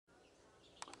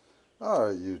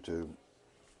Alright, YouTube.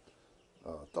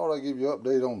 Thought I'd give you an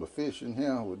update on the fishing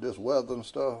here with this weather and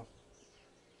stuff.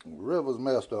 The river's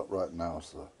messed up right now,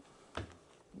 so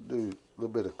do a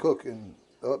little bit of cooking.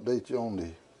 Update you on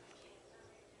the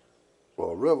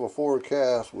river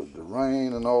forecast with the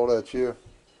rain and all that here.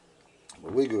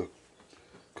 But we could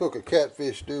cook a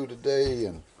catfish stew today,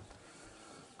 and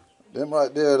them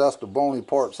right there, that's the bony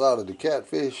parts out of the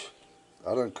catfish.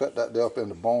 I done cut that up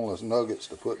into boneless nuggets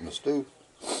to put in the stew.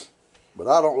 But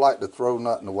I don't like to throw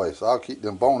nothing away, so I'll keep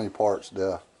them bony parts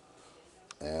there.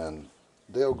 And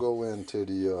they'll go into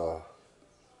the,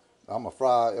 I'm going to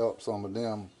fry up some of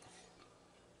them.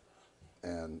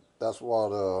 And that's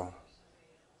what I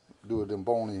do with them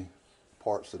bony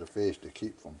parts of the fish to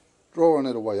keep from throwing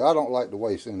it away. I don't like to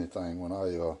waste anything when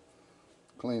I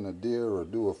clean a deer or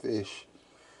do a fish.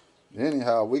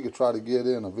 Anyhow, we could try to get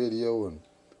in a video and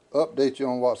update you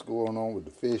on what's going on with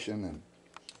the fishing, and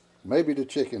maybe the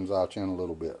chickens out here in a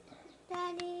little bit.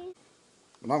 Daddy.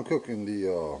 But I'm cooking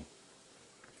the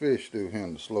fish stew here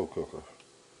in the slow cooker.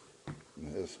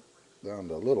 And it's down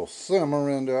to a little simmer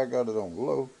in there. I got it on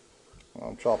low.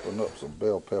 I'm chopping up some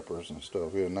bell peppers and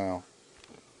stuff here now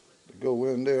to go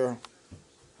in there.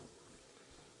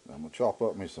 I'm going to chop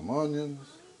up me some onions.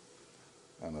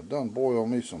 And I done boil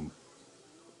me some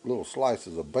little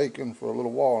slices of bacon for a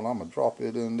little while, and I'm going to drop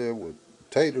it in there with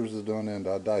taters is done in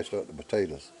there. I diced up the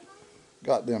potatoes.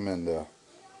 Got them in there.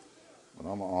 But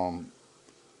I'm going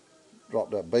to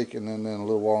drop that bacon in there in a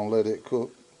little while and let it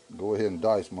cook. Go ahead and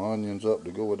dice my onions up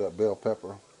to go with that bell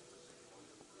pepper.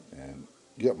 And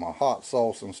get my hot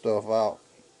sauce and stuff out.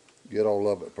 Get all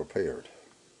of it prepared.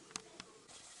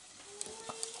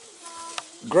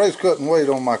 Grace couldn't wait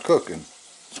on my cooking.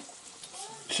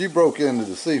 She broke into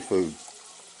the seafood.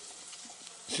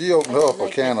 She opened up a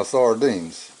can of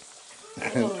sardines. I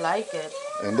don't like it.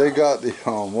 And they got the,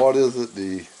 what is it,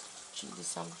 the Chili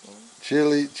something.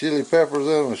 Chili peppers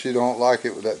in them. She don't like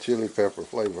it with that chili pepper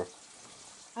flavor.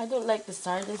 I don't like the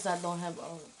sardines that don't have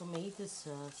tomato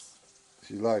sauce.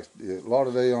 She likes, a lot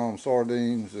of the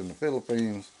sardines in the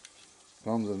Philippines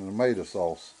comes in the tomato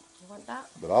sauce. You want that?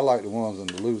 But I like the ones in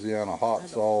the Louisiana hot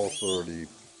sauce or the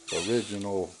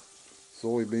original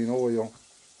soybean oil.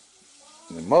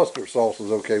 And the mustard sauce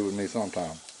is okay with me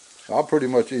sometimes. I'll pretty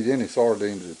much eat any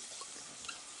sardines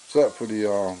except for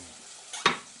the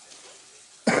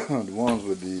the ones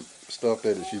with the stuff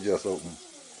that she just opened.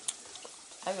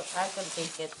 I can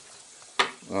take it.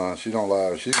 She don't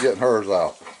like it. She's getting hers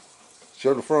out.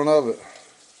 Show the front of it.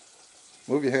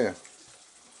 Move your hand.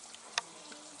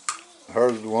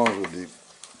 Hers is the ones with the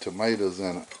tomatoes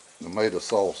in it. Tomato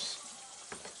sauce.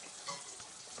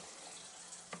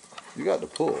 You got to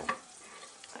pull.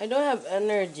 I don't have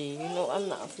energy. You know, I'm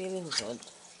not feeling good.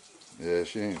 Yeah,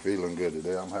 she ain't feeling good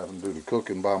today. I'm having to do the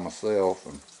cooking by myself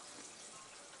and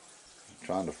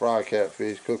trying to fry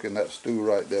catfish, cooking that stew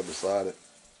right there beside it.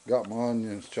 Got my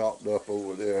onions chopped up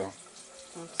over there.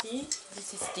 See?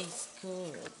 This tastes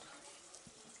good.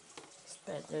 It's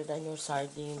better than your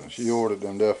sardines. She ordered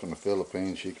them there from the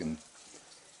Philippines. She can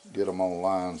get them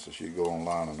online, so she go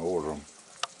online and order them.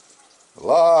 A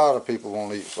lot of people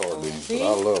won't eat sardines, but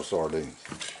I love sardines.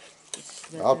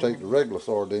 I'll take the regular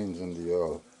sardines in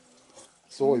the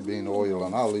soybean oil,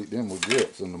 and I'll eat them with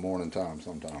grits in the morning time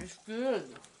sometimes. It's good.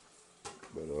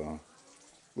 But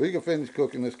we can finish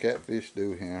cooking this catfish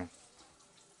stew here.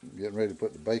 Getting ready to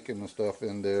put the bacon and stuff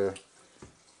in there.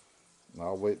 And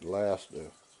I'll wait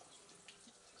the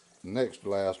next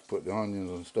blast, put the onions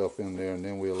and stuff in there, and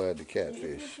then we'll add the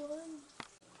catfish.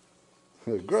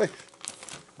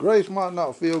 Grace might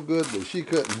not feel good, but she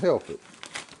couldn't help it.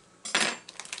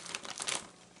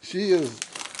 She is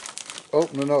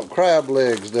opening up crab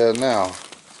legs there now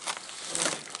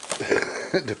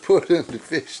to put in the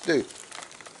fish stew.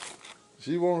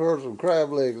 She wanted her some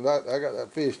crab legs. I got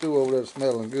that fish stew over there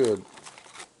smelling good.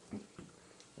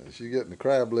 And she getting the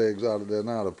crab legs out of there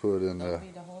now to put in there.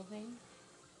 The whole thing?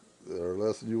 Or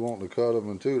unless you want to cut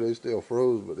them in two, they still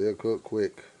froze, but they'll cook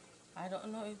quick. I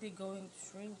don't know if they're going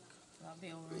to shrink. That'll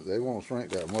be alright. They won't shrink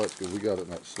that much because we got it in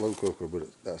that slow cooker, but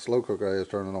that slow cooker is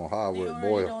turning on high where it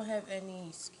boils. They don't have any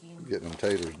skin. Getting them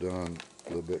taters done a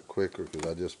little bit quicker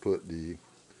because I just put the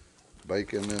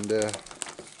bacon in there.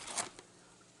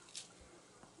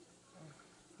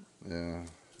 Yeah,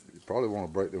 you probably want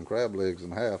to break them crab legs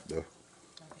in half though.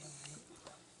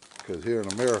 Because here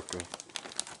in America,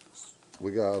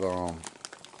 we got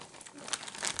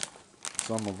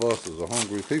some of us is a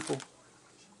hungry people.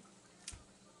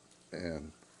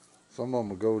 And some of them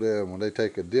will go there, and when they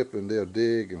take a dip in, they'll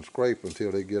dig and scrape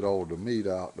until they get all the meat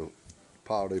out, the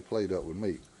pile they plate up with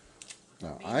meat.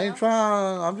 Now, I ain't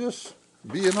trying, I'm just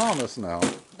being honest now.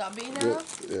 that be Good.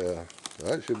 enough? Yeah,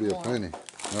 that should be a plenty.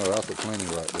 No, that's a plenty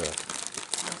right there.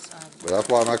 Let's add. But that's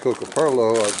why when I cook a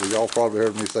perlo, y'all probably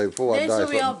heard me say before, I This dice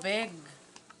will be all up. big.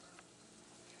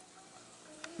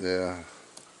 Yeah,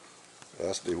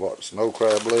 that's the what? Snow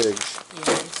crab legs. Yeah,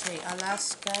 they say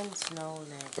Alaskan snow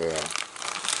leg. Yeah.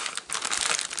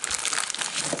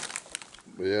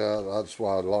 But yeah, that's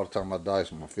why a lot of time I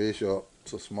dice my fish up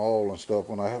to small and stuff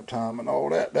when I have time and all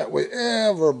that. That way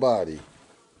everybody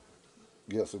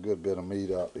gets a good bit of meat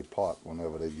out the pot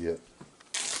whenever they get.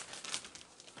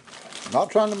 Not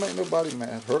trying to make nobody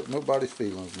mad, hurt nobody's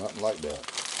feelings, nothing like that.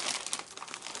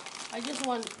 I just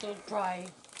want to try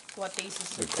what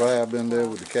tastes The crab in there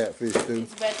with the catfish stew.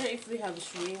 It's better if we have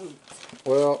shrimp.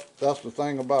 Well, that's the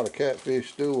thing about a catfish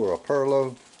stew or a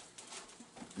perlo.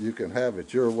 You can have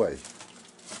it your way.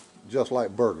 Just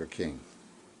like Burger King.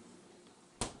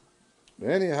 But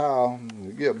anyhow, when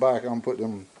we get back, I'm gonna put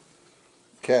them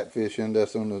catfish in there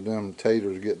soon as them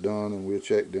taters get done, and we'll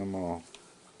check them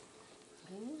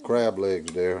crab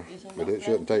legs there. But it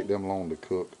shouldn't take them long to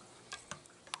cook.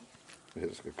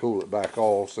 It's to cool it back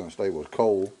off since they was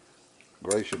cold.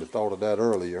 Grace should have thought of that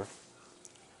earlier.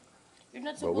 You're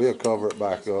not But we'll to cover cook it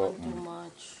back this up. one too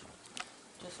much.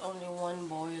 Just only one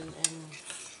boil and.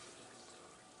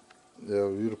 Yeah,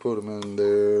 you'd have put them in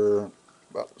there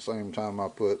about the same time I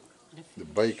put the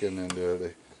bacon in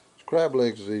there. Crab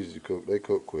legs is easy to cook. They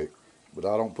cook quick. But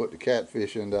I don't put the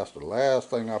catfish in. That's the last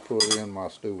thing I put in my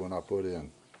stew when I put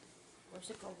in. Where's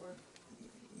the cover?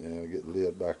 Yeah, get the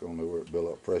lid back on there where it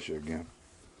build up pressure again.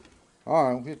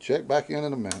 All right, we'll check back in a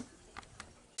minute.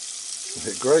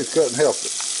 Grace couldn't help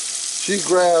it. She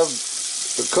grabbed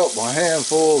a couple of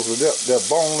handfuls of that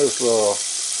boneless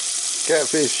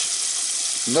catfish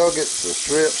nuggets or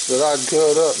strips that I'd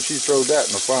cut up, and she threw that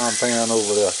in the frying pan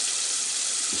over there.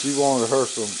 She wanted her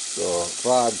some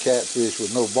fried catfish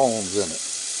with no bones in it.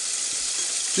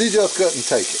 She just couldn't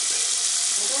take it.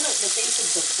 I don't like the taste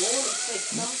of the bone.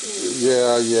 It's like something.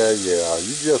 Yeah.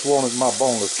 You just wanted my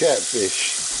boneless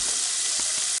catfish.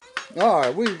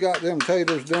 Alright, we've got them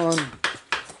taters done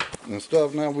and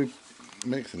stuff. Now we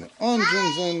mixing the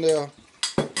onions in there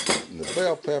and the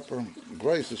bell pepper.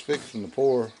 Grace is fixing to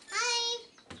pour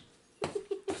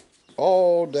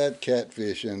all that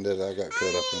catfish in that I got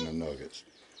cut up in the nuggets.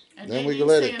 And then we can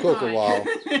let it cook a while.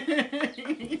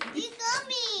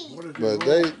 But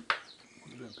they, what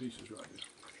is that pieces right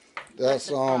there? that's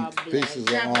pieces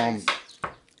of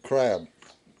crab.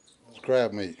 It's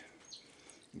crab meat.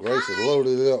 Grace has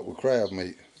loaded it up with crab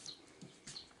meat.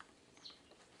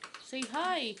 Say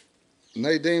hi.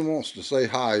 Nadine wants to say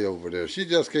hi over there. She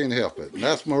just can't help it. And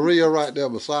that's Maria right there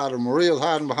beside her. Maria's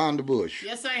hiding behind the bush.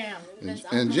 Yes, I am.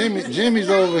 And Jimmy's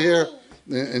over here.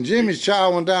 And Jimmy's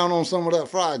chowing down on some of that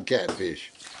fried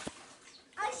catfish.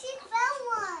 Oh, she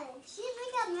found one. She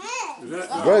made a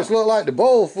mess. Grace look like the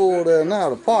bowl full there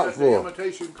now, the pot Is that full. the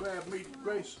imitation crab meat,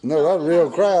 Grace? No, that's real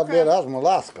crab there. That's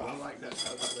Alaska. I like that.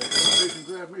 Imitation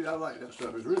crab meat, I like that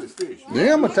stuff. It's really fish.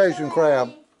 The imitation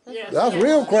crab, Yes. that's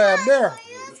real crab there.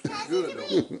 It's good though.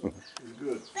 It's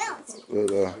good.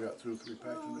 But, I got 2 or 3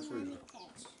 packs in the freezer.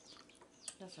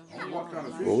 That's a What kind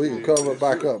of fish? well, we can cover it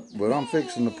back up. But I'm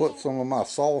fixing to put some of my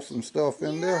sauce and stuff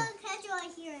in there.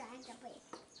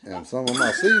 And some of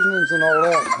my seasonings and all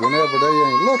that whenever they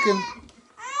ain't looking.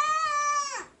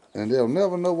 And they'll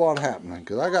never know what's happening.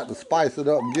 Because I got to spice it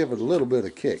up and give it a little bit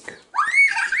of kick.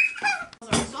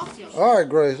 Alright,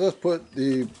 Grace, let's put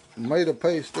the tomato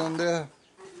paste in there.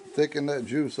 Thicken that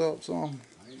juice up some.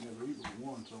 I ain't never eaten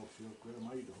one sauce milk crab.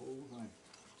 I eat the whole thing.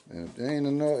 And if there ain't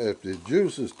enough, if the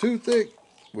juice is too thick,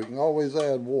 we can always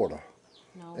add water.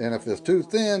 No, And if it's too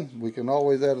thin, we can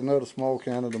always add another small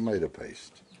can of tomato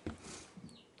paste.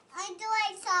 I do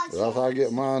like sausage. That's how I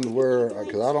get mine to where,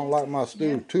 because I don't like my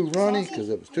stew too runny, because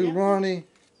if it's too runny,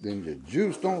 then your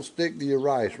juice don't stick to your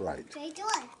rice right. They do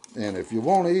it. And if you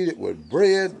want to eat it with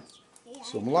bread,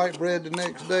 some light bread the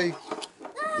next day,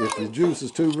 if your juice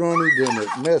is too runny, then it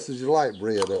messes your light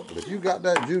bread up. But if you got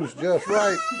that juice just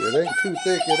right, it ain't too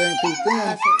thick, it ain't too thin,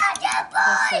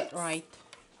 That's it right.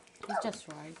 It's just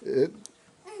right.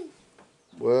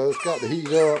 well, it's got to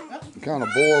heat up, kind of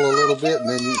boil a little bit, and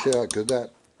then you tell, because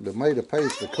that tomato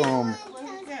paste will come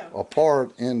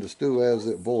apart in the stew as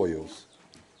it boils.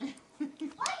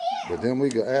 But then we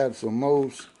can add some more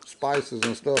spices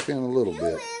and stuff in a little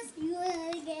bit.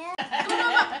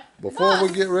 Before we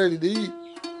get ready to eat,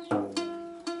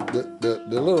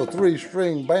 the little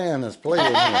 3-string band is playing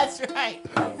here. That's right.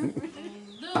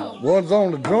 One's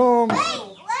on the drums,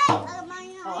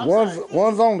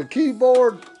 one's on the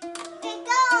keyboard,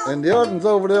 and the other one's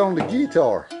over there on the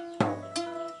guitar.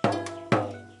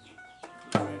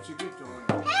 Fancy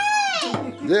guitar.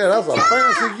 Yeah, that's a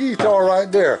fancy guitar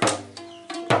right there.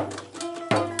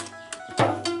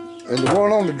 And the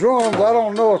one on the drums, I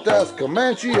don't know if that's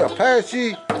Comanche,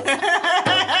 Apache,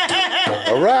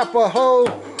 Arapaho,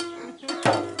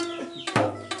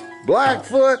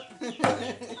 Blackfoot.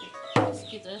 This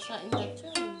guitar's not in the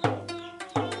tune.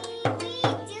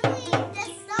 Doing the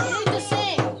You song. need to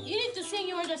sing. You need to sing.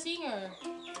 You are the singer.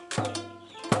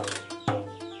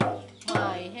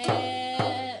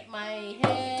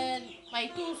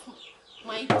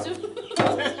 My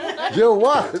tooth. Jill,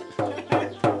 what?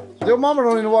 Your mama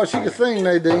don't even know what she can sing,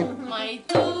 Nadine. My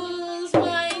toes,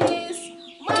 my knees,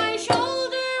 my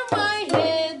shoulder, my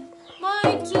head,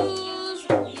 my toes.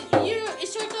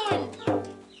 It's your turn.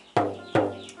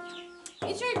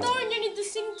 It's your turn. You need to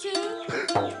sing too.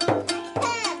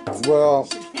 Well,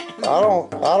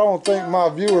 I don't think my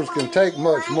viewers can take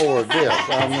much more of this.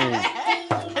 I mean,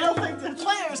 I don't think the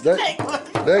players can take one.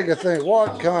 they can think,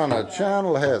 what kind of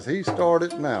channel has he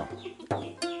started now?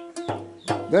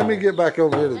 Let me get back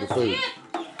over here to the food.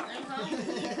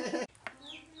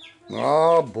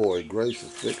 Oh boy, Grace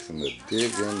is fixing to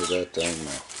dig into that thing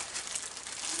now.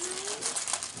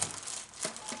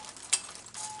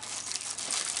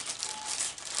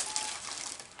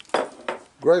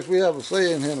 Grace, we have a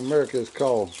saying here in America, it's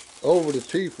called over the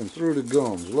teeth and through the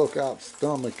gums. Look out,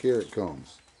 stomach, here it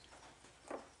comes.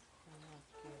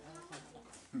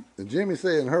 And Jimmy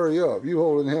saying, hurry up. You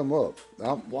holding him up.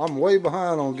 I'm way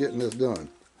behind on getting this done.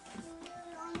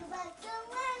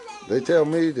 They tell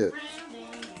me that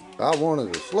I'm one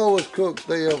of the slowest cooks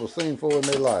they ever seen for in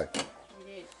their life.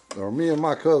 Or me and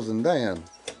my cousin Dan.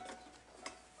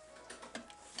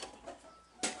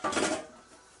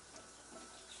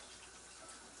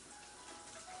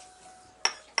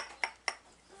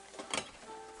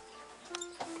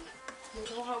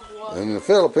 And in the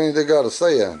Philippines, they got a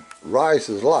saying, rice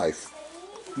is life.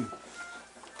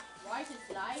 Rice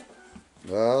is life.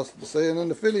 That's the saying in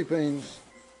the Philippines.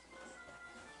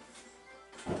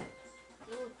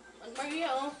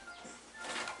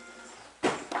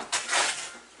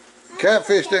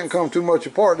 Catfish didn't come too much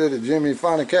apart, did it, Jimmy?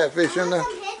 Finding catfish in there?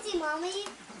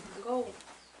 Go.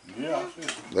 Yeah, I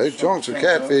see. They chunks of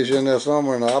catfish in there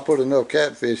somewhere, and I put enough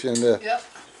catfish in there. Yep.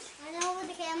 I know what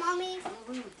the cat, Mommy.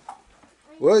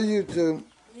 Well, you two,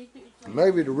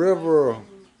 maybe the river will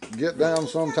get down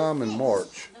sometime in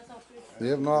March.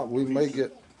 If not, we may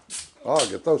get, I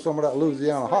could throw some of that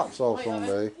Louisiana hot sauce on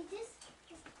there.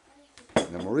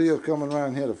 And Maria's coming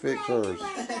around here to fix hers.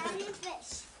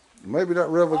 Maybe that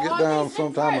river get down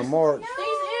sometime in March,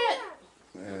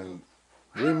 and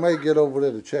we may get over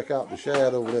there to check out the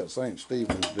shad over there at St.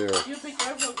 Stephen's there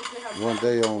one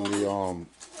day on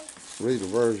the Reed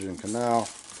Diversion Canal.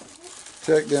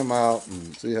 Check them out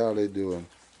and see how they doing.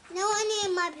 No, I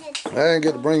need my picture. I didn't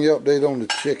get to bring you update on the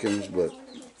chickens, but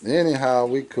anyhow,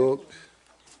 we cooked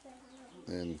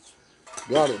and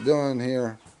got it done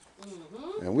here.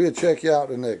 And we'll check you out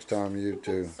the next time, you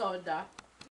two. Soda.